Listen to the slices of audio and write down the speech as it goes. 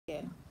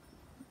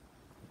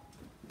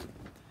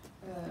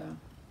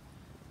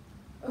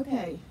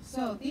Okay,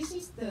 so this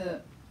is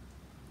the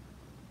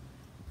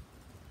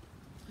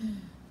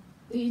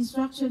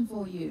instruction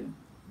for you,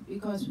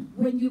 because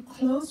when you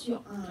close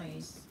your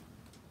eyes,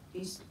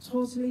 it's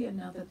totally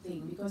another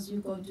thing, because you're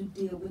going to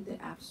deal with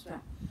the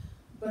abstract.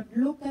 But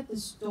look at the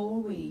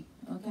story,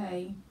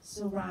 okay,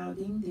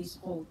 surrounding this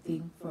whole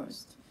thing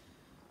first.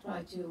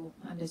 Try to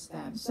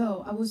understand.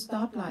 So I will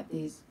start like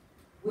this.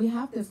 We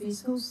have the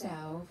physical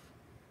self,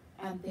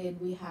 and then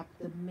we have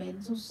the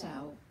mental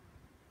self,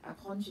 our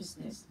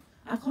consciousness.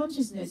 Our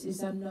consciousness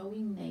is our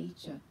knowing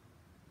nature,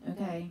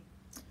 okay?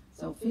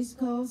 So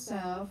physical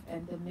self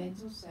and the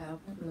mental self.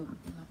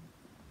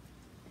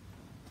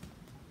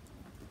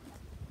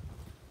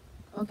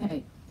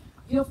 Okay,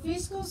 your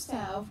physical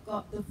self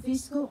got the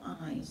physical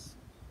eyes.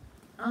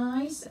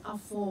 Eyes are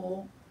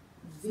for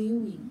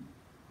viewing.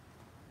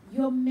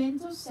 Your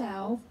mental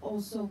self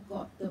also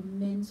got the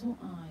mental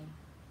eye.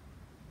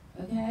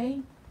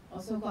 Okay?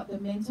 Also got the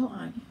mental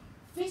eye.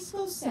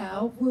 Physical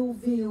self will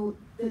view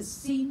the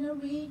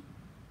scenery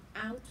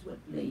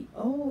outwardly.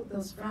 Oh,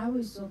 those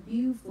flowers are so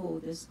beautiful,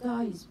 the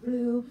sky is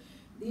blue,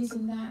 this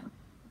and that.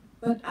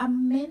 But our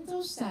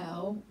mental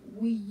self,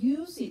 we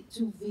use it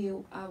to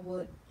view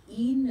our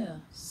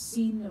inner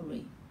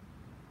scenery.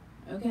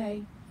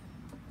 Okay?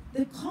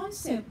 The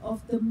concept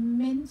of the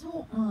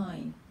mental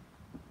eye,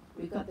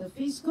 we got the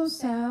physical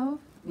self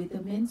with the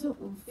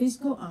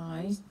physical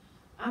eyes.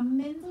 Our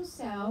mental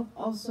self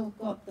also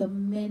got the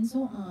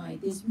mental eye.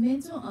 This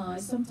mental eye,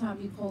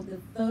 sometimes we call the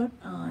third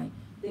eye,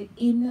 the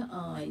inner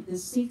eye, the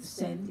sixth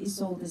sense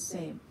is all the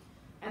same.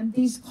 And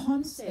this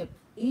concept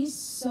is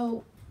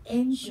so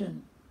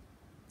ancient.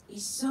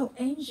 It's so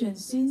ancient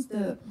since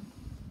the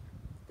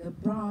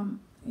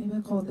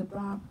even called the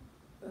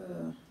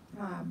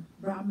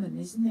Brahman,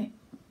 isn't it?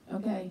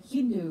 Okay,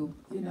 Hindu,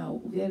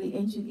 very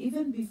ancient,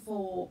 even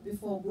before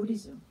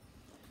Buddhism.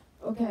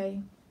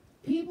 Okay,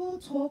 people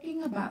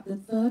talking about the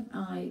third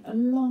eye a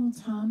long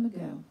time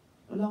ago.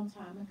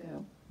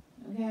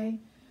 Okay,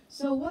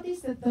 so what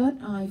is the third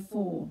eye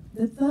for?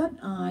 The third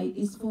eye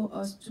is for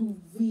us to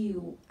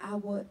view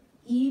our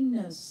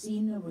inner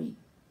scenery.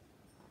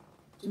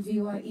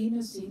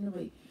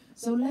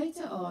 So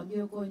later on,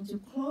 you're going to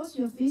close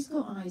your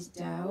physical eyes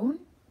down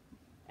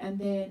and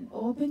then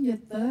open your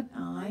third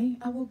eye.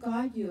 I will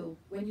guide you.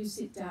 When you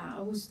sit down,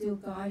 I will still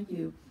guide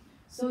you.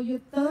 So your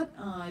third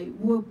eye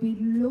will be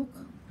look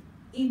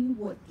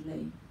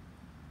inwardly.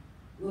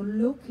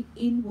 Look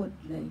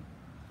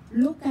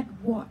at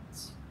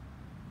what?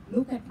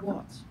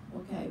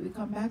 Okay, we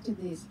come back to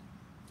this.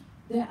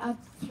 There are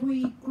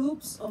 3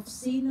 groups of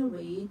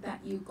scenery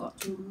that you got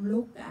to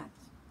look at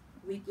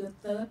with your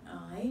third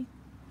eye.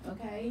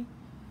 Okay?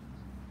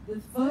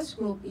 The first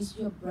group is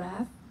your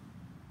breath.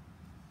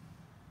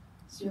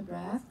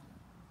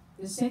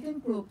 The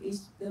second group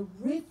is the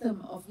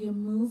rhythm of your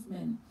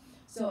movement.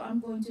 So I'm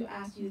going to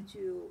ask you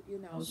to,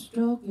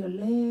 stroke your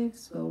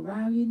legs, go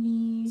around your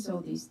knees,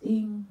 all these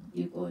things.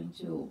 You're going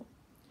to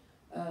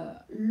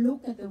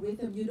look at the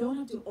rhythm. You don't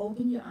have to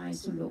open your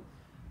eyes to look,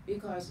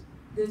 because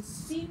the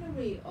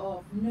scenery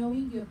of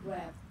knowing your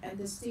breath and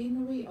the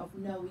scenery of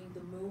knowing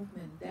the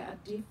movement, they are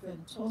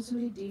different,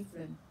 totally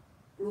different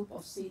group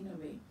of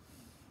scenery.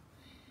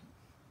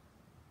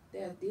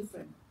 They are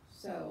different.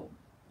 So,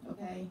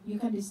 okay, you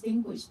can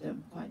distinguish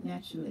them quite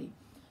naturally.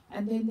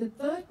 And then the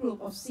third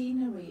group of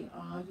scenery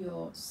are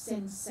your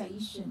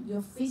sensation,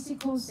 your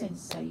physical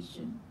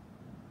sensation.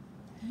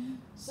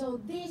 So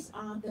these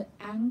are the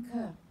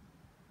anchor,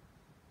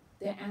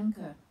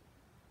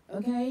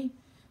 okay?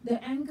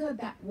 The anchor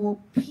that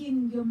will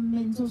pin your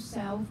mental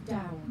self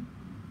down.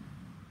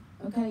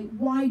 Okay,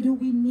 why do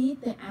we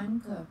need the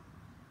anchor?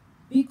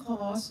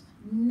 Because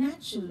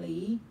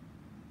naturally,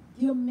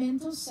 your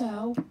mental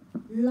self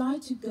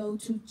like to go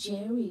to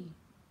Jerry.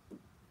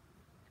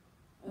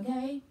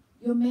 Okay?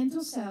 Your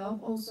mental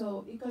self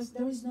also, because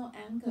there is no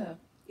anchor.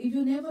 If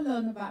you never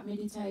learn about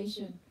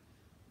meditation,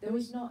 there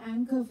is no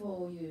anchor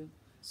for you.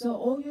 So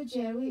all your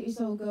Jerry is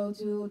all go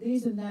to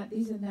this and that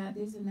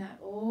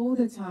all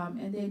the time,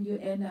 and then you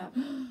end up,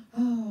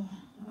 oh,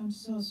 I'm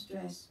so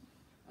stressed,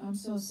 I'm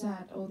so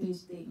sad, all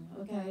these things,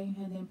 okay?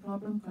 And then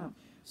problem come.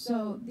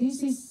 So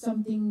this is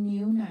something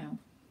new now.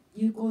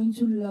 You're going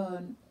to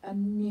learn a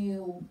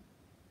new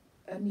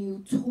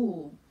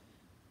tool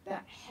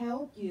that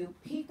help you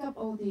pick up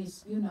all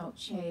this,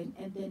 chain,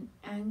 and then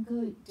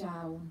anchor it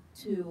down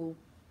to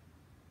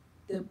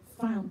the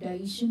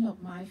foundation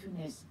of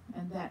mindfulness.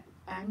 And that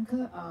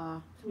anchor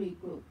are 3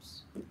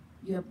 groups: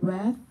 your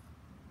breath,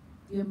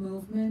 your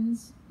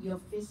movements, your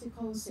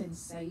physical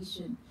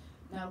sensation.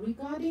 Now,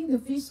 regarding the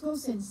physical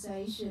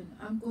sensation,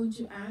 I'm going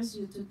to ask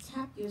you to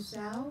tap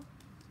yourself,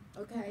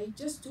 okay,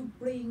 just to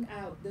bring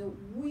out the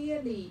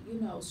really,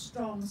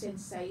 strong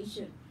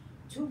sensation,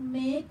 to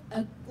make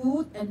a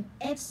good and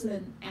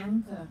excellent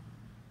anchor.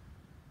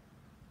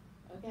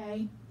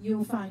 Okay,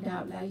 you'll find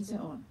out later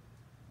on.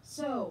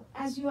 So,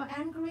 as you are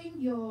anchoring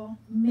your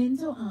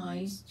mental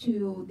eyes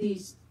to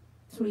these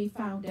 3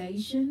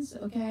 foundations,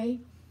 okay,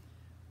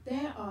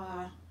 there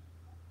are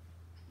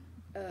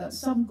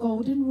some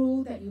golden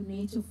rule that you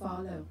need to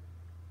follow.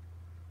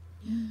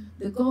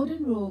 The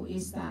golden rule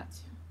is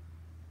that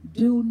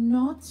do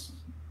not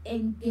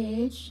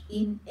engage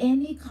in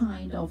any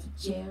kind of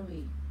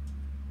Jerry.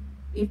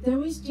 If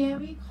there is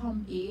Jerry,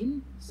 come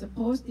in.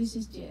 Suppose this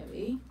is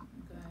Jerry.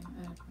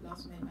 Okay, I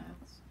lost my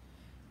mouse.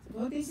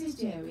 Suppose this is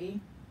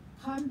Jerry.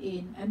 Come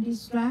in and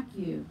distract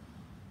you.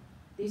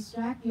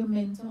 Distract your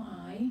mental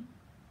eye,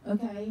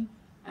 okay?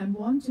 And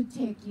want to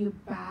take you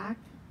back,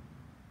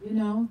 you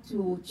know,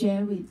 to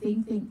Jerry,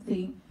 think.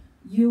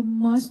 You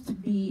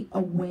must be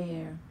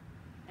aware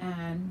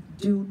and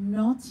do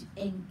not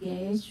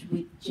engage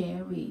with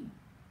Jerry,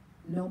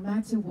 no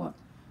matter what.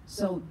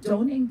 So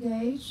don't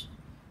engage,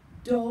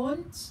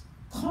 don't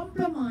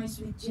compromise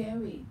with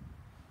Jerry.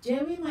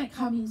 Jerry might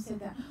come in and say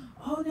that,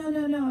 oh,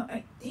 no,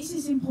 this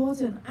is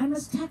important. I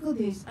must tackle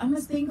this. I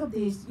must think of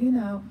this, you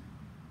know.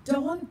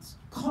 Don't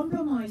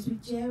compromise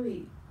with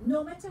Jerry,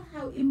 no matter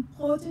how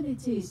important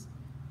it is,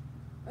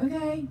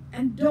 okay?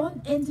 And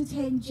don't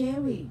entertain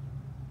Jerry.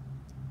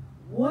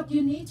 What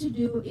you need to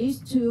do is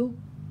to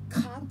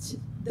cut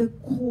the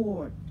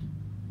cord.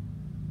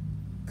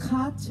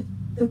 Cut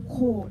the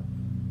cord.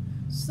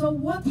 So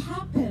what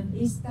happened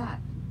is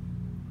that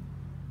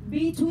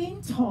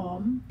between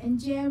Tom and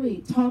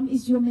Jerry, Tom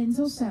is your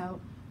mental self,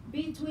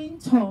 between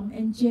Tom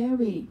and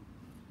Jerry,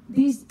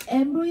 this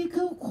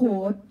umbilical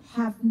cord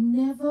have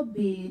never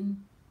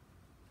been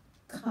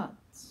cut,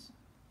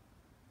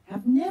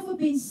 have never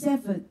been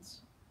severed,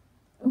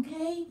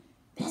 okay?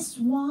 That's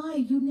why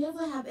you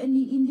never have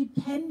any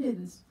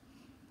independence.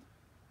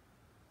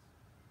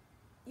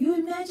 You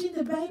imagine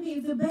the baby,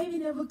 if the baby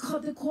never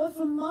cut the cord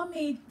from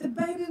mommy, the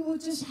baby will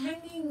just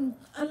hanging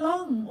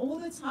along all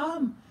the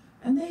time,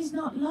 and there is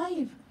not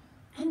life.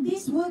 And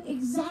this works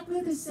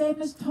exactly the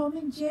same as Tom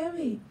and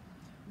Jerry.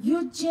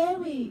 Your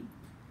Jerry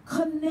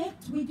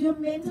connect with your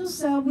mental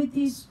self with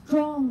this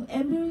strong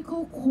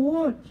umbilical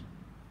cord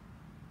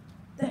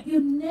that you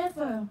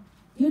never,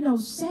 you know,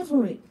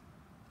 sever it.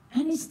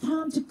 And it's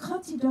time to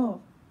cut it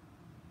off,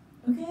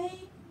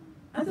 okay?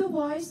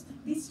 Otherwise,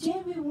 this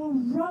Jerry will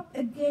rub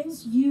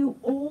against you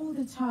all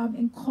the time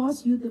and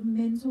cause you the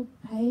mental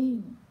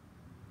pain.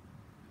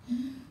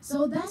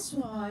 So that's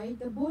why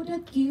the Buddha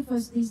gives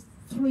us these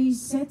 3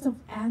 sets of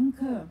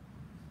anchor.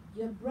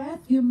 Your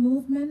breath, your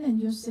movement, and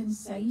your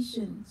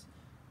sensations.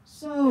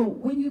 So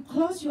when you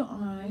close your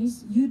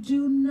eyes, you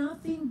do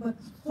nothing but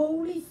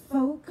fully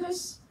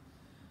focus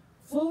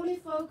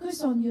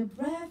on your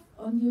breath,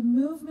 on your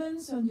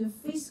movements, on your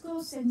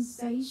physical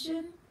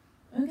sensation,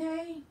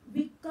 okay?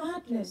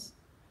 Regardless,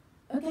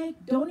 okay?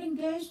 Don't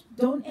engage,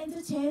 don't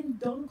entertain,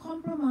 don't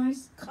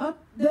compromise, cut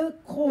the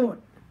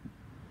cord.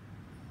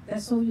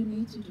 That's all you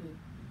need to do.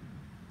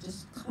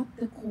 Just cut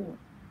the cord.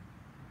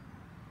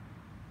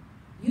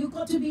 You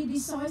got to be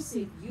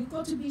decisive, you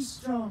got to be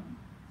strong,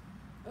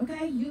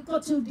 okay? You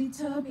got to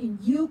determine,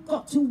 you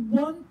got to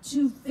want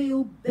to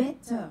feel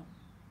better.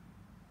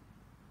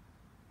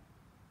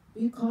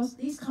 Because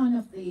this kind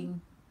of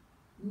thing,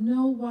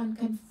 no one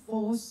can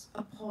force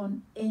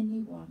upon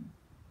anyone.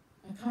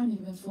 I can't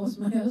even force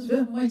my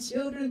husband, my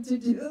children to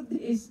do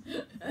this.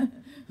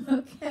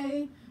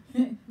 Okay?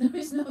 There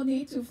is no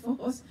need to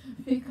force,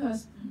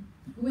 because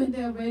when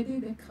they're ready,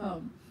 they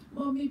come.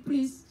 Mommy,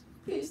 please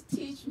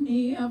teach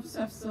me. I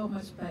have so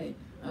much pain.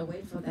 I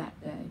wait for that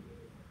day.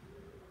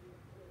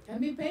 It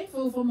can be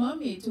painful for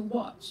mommy to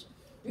watch,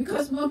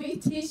 because mommy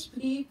teach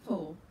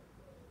people.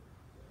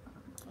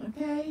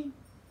 Okay?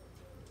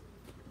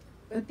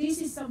 But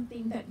this is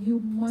something that you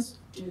must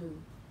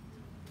do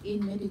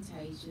in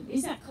meditation.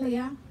 Is that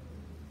clear?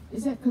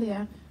 Is that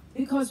clear?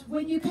 Because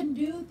when you can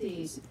do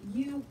this,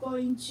 you're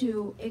going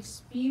to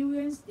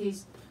experience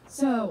this.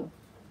 So,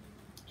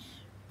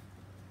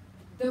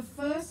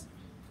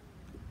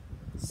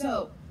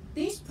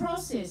 this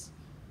process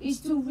is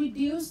to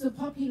reduce the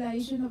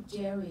population of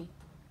Jerry.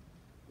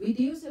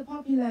 Reduce the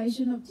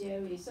population of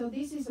Jerry. So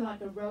this is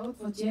like a road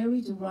for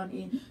Jerry to run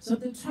in. So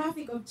the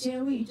traffic of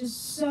Jerry is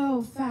just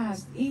so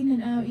fast, in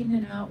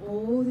and out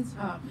all the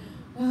time.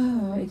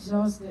 Oh,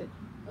 exhausted.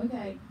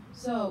 Okay,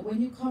 so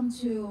when you come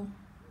to,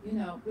 you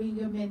know, bring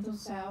your mental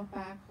self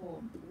back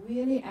home,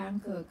 really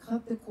anchor,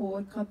 cut the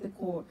cord,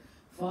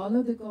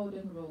 follow the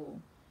golden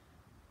rule.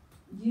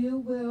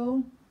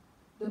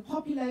 The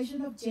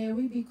population of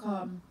Jerry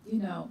become, you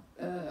know,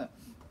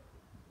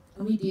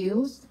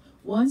 reduced.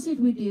 Once it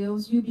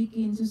reduces, you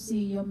begin to see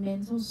your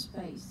mental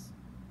space.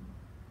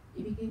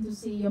 You begin to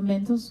see your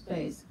mental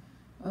space,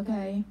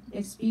 okay?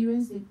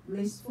 Experience the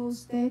blissful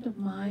state of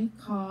mind,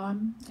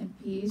 calm and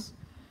peace.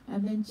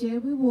 And then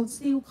Jerry will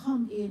still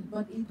come in,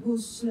 but it will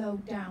slow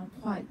down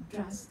quite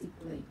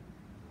drastically.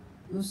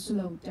 It will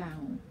slow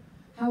down.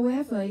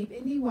 However, if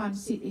anyone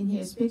sit in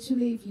here,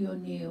 especially if you're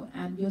new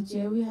and your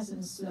Jerry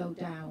hasn't slowed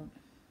down,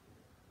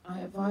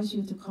 I advise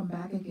you to come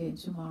back again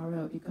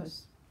tomorrow,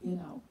 because, you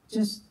know,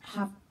 just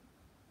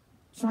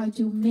try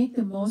to make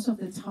the most of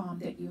the time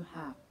that you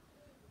have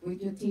with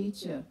your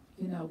teacher,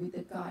 you know, with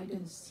the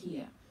guidance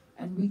here.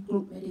 And with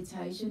group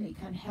meditation, it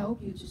can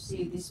help you to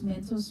see this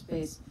mental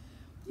space,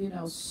 you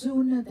know,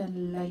 sooner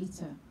than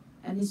later.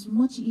 And it's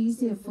much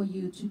easier for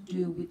you to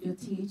do with your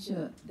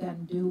teacher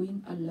than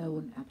doing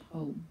alone at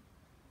home.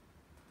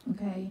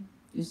 Okay?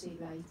 You see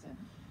later.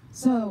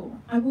 So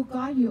I will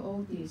guide you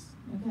all this.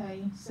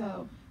 Okay?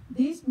 So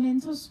this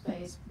mental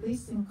space,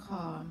 bliss and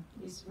calm,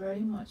 is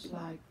very much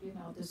like,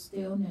 the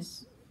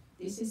stillness.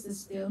 This is the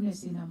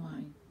stillness in our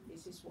mind.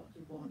 This is what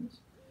you want.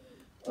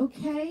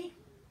 Okay?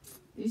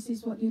 This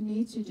is what you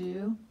need to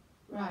do.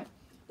 Right.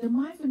 The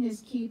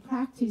mindfulness key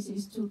practice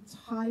is to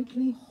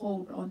tightly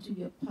hold onto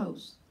your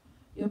pose.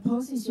 Your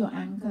pose is your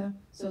anchor.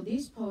 So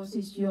this pose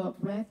is your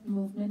breath,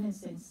 movement, and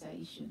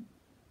sensation.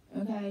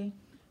 Okay?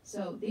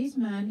 So this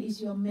man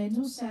is your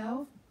mental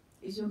self.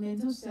 Is your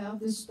mental self.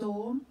 The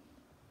storm,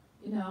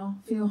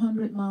 feel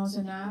 100 miles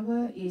an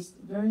hour is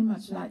very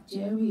much like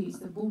Jerry is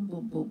the boom,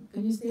 boom, boom.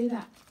 Can you see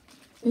that?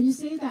 Can you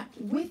see that?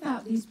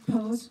 Without this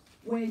pose,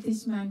 where is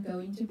this man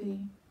going to be?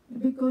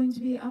 We're going to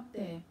be up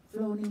there,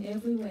 floating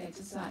everywhere,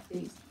 just like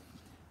this.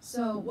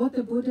 So what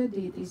the Buddha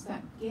did is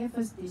that gave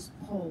us this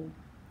pole,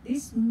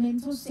 this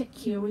mental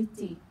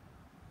security,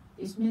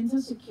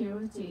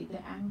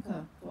 the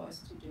anchor for us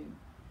to do.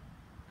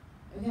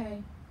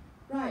 Okay,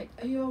 right,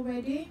 are you all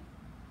ready?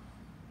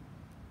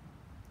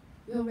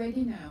 You're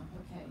ready now,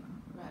 okay,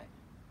 right.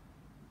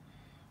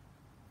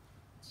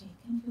 Jay,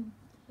 can you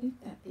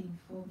lift that thing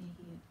for me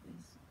here,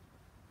 please?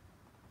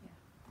 Yeah.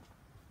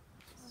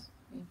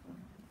 In front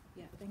of me.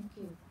 Yeah, thank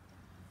you.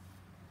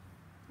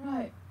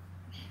 Right.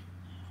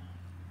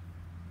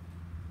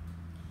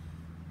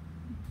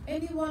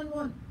 Anyone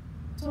want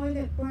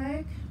toilet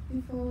break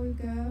before we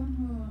go?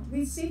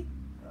 We sit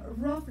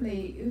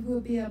roughly, it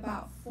will be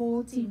about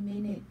 40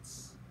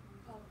 minutes.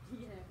 Oh,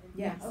 yeah.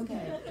 Yeah,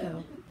 okay,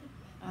 go.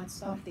 I'll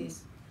stop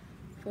this.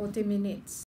 40 minutes.